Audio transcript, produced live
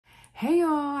Hey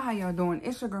y'all, how y'all doing?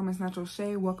 It's your girl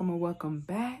MissNaturalShay. Welcome and welcome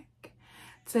back.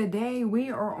 Today we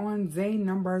are on day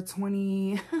number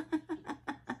 25.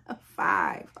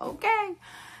 Okay,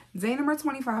 day number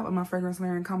 25 of my fragrance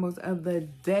layering combos of the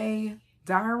day,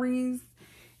 Diaries,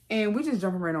 and we just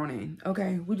jumping right on in.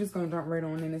 Okay, we just gonna jump right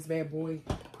on in this bad boy.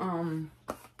 I'm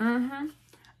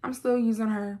still using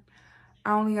her.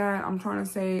 I only got, I'm trying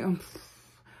to say,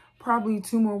 probably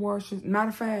 2 more washes. Matter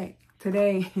of fact,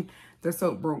 today the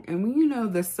soap broke, and when you know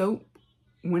the soap,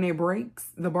 when it breaks,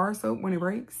 the bar soap, when it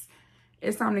breaks,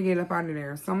 it's time to get up out of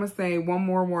there. So I'm gonna say 1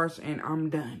 more wash and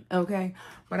I'm done. Okay,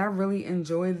 but I really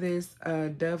enjoy this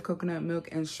Dove coconut milk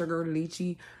and sugar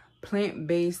lychee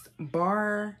plant-based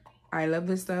bar. I love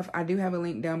this stuff. I do have a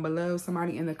link down below.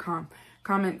 Somebody in the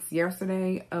comments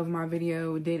yesterday of my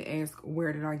video did ask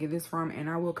where did I get this from, and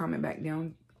I will comment back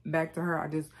to her. I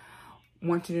just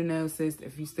want you to know, sis,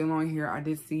 if you're still on here, I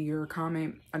did see your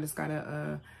comment. I just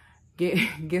gotta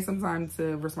get some time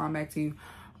to respond back to you.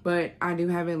 But I do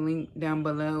have a link down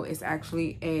below. It's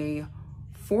actually a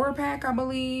 4-pack, I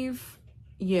believe.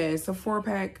 Yeah, it's a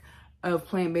 4-pack of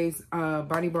plant-based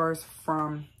body bars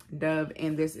from Dove,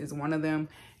 and this is one of them.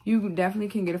 You definitely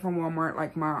can get it from Walmart,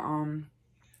 like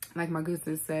my good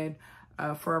sis said.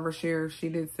 Forever Share, she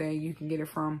did say you can get it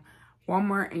from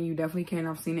Walmart, and you definitely can.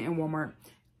 I've seen it in Walmart.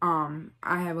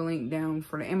 I have a link down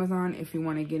for the Amazon if you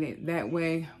want to get it that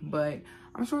way, but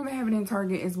I'm sure they have it in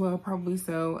Target as well, probably.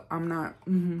 So I'm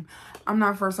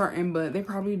not for certain, but they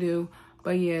probably do.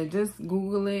 But yeah, just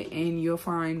Google it and you'll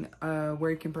find where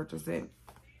you can purchase it.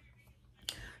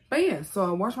 But yeah, so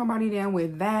I wash my body down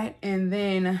with that, and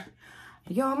then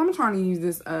y'all, I'm trying to use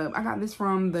this up. I got this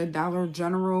from the Dollar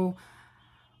General.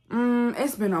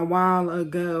 It's been a while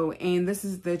ago, and this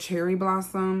is the Cherry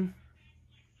Blossom.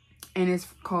 And it's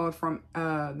called from,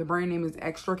 the brand name is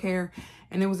Extra Care.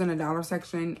 And it was in the dollar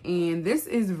section. And this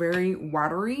is very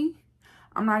watery.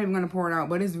 I'm not even going to pour it out,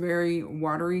 but it's very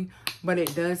watery. But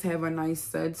it does have a nice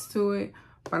suds to it.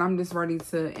 But I'm just ready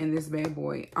to end this bad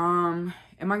boy. Am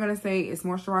I going to say it's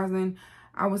moisturizing?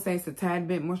 I would say it's a tad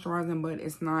bit moisturizing, but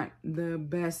it's not the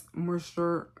best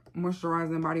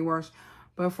moisturizing body wash.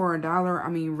 But for $1, I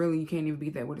mean, really, you can't even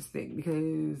beat that with a stick.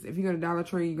 Because if you go to Dollar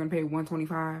Tree, you're going to pay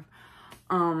 $1.25.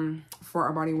 For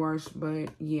a body wash. But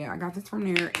yeah, I got this from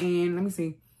there, and let me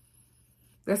see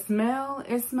the smell.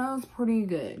 It smells pretty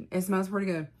good. It smells pretty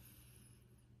good.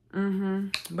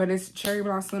 But it's cherry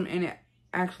blossom, and it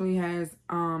actually has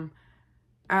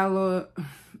aloe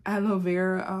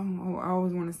vera. Oh, I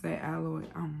always want to say aloe.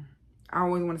 I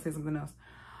always want to say something else.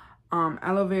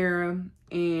 Aloe vera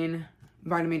and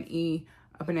vitamin E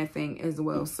up in that thing as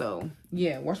well. So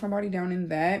yeah, wash my body down in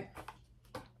that.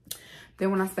 Then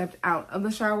when I stepped out of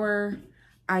the shower,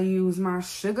 I used my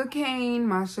sugar cane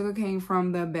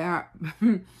from the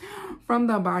from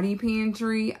the Body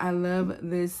Pantry. I love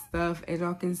this stuff, as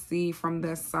y'all can see from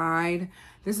the side.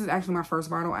 This is actually my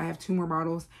first bottle. I have 2 more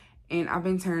bottles, and I've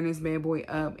been tearing this bad boy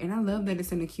up. And I love that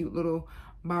it's in a cute little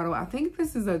bottle. I think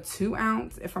this is a 2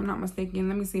 ounce, if I'm not mistaken.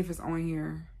 Let me see if it's on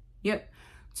here. Yep,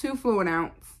 2 fluid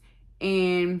ounce,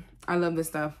 and I love this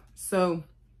stuff. So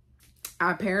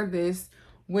I paired this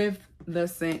with the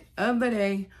scent of the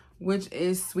day, which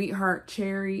is Sweetheart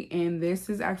Cherry, and this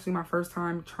is actually my first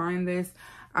time trying this.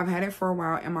 I've had it for a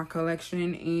while in my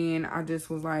collection, and I just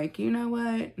was like, you know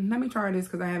what, let me try this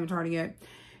because I haven't tried it yet.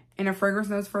 And the fragrance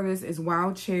notes for this is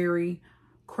wild cherry,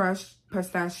 crushed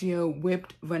pistachio,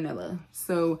 whipped vanilla.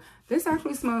 So this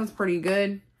actually smells pretty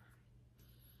good.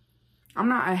 I'm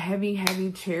not a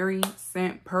heavy cherry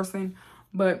scent person,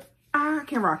 but I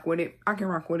can rock with it.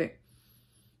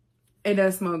 It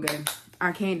does smell good.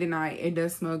 I can't deny it. It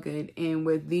does smell good. And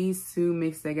with these 2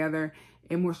 mixed together,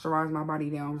 it moisturized my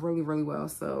body down really, really well.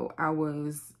 So I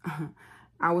was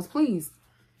pleased.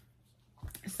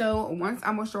 So once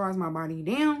I moisturized my body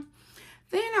down,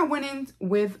 then I went in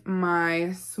with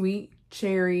my Sweetheart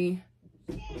Cherry.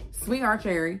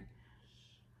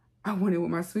 I went in with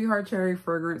my Sweetheart Cherry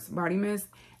fragrance body mist,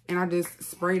 and I just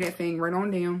sprayed that thing right on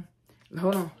down.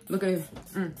 Hold on. Look at it.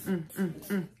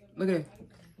 Look at it.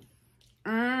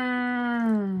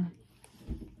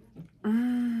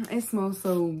 It smells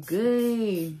so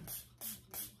good.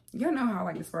 Y'all know how I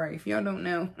like to spray. If y'all don't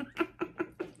know.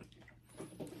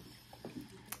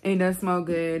 It does smell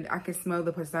good. I can smell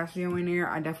the pistachio in there.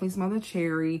 I definitely smell the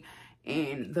cherry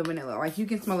and the vanilla. Like, you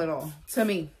can smell it all. To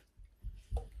me.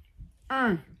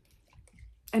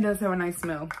 It does have a nice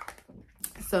smell.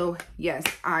 So, yes,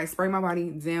 I spray my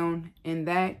body down in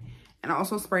that. And I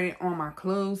also sprayed it on my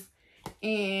clothes.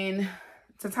 And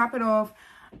to top it off,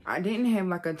 I didn't have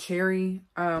like a cherry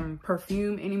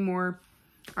perfume anymore.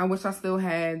 I wish I still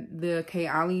had the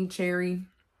Kayali cherry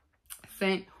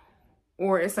scent,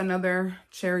 or it's another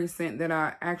cherry scent that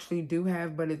I actually do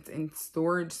have, but it's in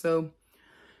storage. So,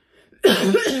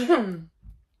 the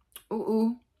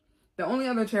only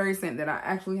other cherry scent that I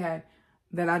actually had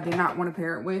that I did not want to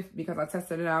pair it with, because I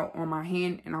tested it out on my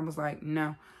hand and I was like,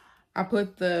 no. I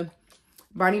put the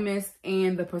body mist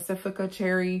and the Pacifica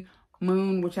Cherry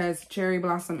Moon, which has cherry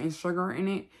blossom and sugar in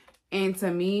it. And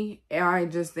to me, I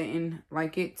just didn't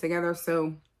like it together,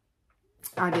 so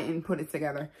I didn't put it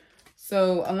together.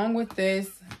 So along with this,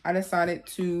 I decided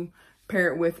to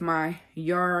pair it with my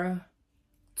Yara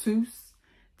Tous,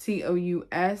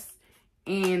 Tous.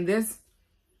 And this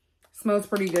smells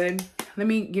pretty good. Let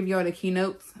me give y'all the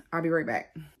keynotes. I'll be right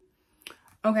back.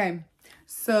 Okay,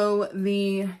 so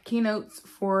the keynotes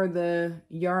for the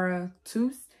Yara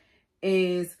Tous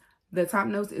is, the top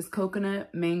notes is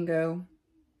coconut, mango,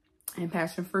 and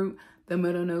passion fruit. The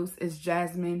middle notes is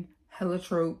jasmine,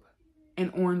 heliotrope,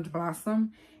 and orange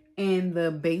blossom. And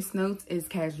the base notes is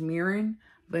cashmere,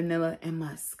 vanilla, and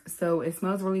musk. So it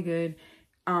smells really good.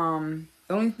 The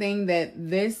only thing that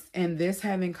this and this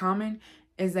have in common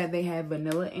is that they have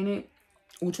vanilla in it,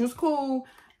 which was cool.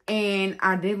 And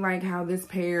I did like how this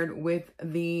paired with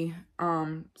the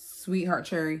Sweetheart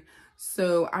Cherry.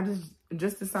 So I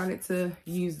just decided to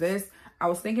use this. I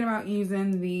was thinking about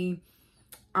using the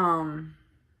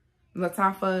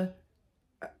Lattafa.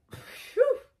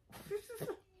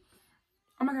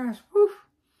 Oh my gosh. Whew.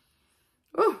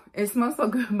 Ooh, it smells so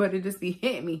good, but it just be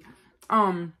hitting me.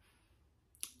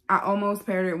 I almost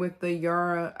paired it with the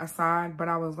Yara Ajwad, but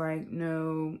I was like,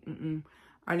 no,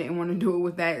 I didn't want to do it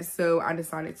with that. So I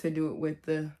decided to do it with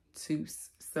the Tous.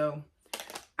 So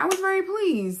I was very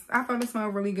pleased. I thought it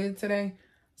smelled really good today.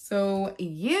 So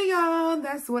yeah, y'all,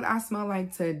 that's what I smell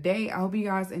like today. I hope you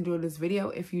guys enjoyed this video.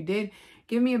 If you did,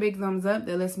 give me a big thumbs up.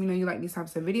 That lets me know you like these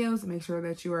types of videos. Make sure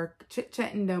that you are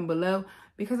chit-chatting down below,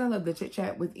 because I love the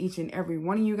chit-chat with each and every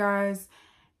one of you guys.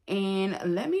 And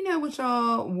let me know what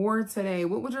y'all wore today.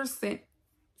 What was your scent?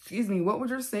 Excuse me. What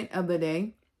was your scent of the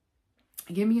day?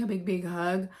 Give me a big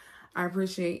hug. I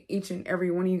appreciate each and every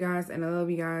one of you guys, and I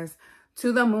love you guys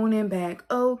to the moon and back.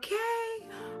 Okay.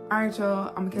 All right,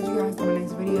 y'all. I'm gonna catch you guys in my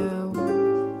next video.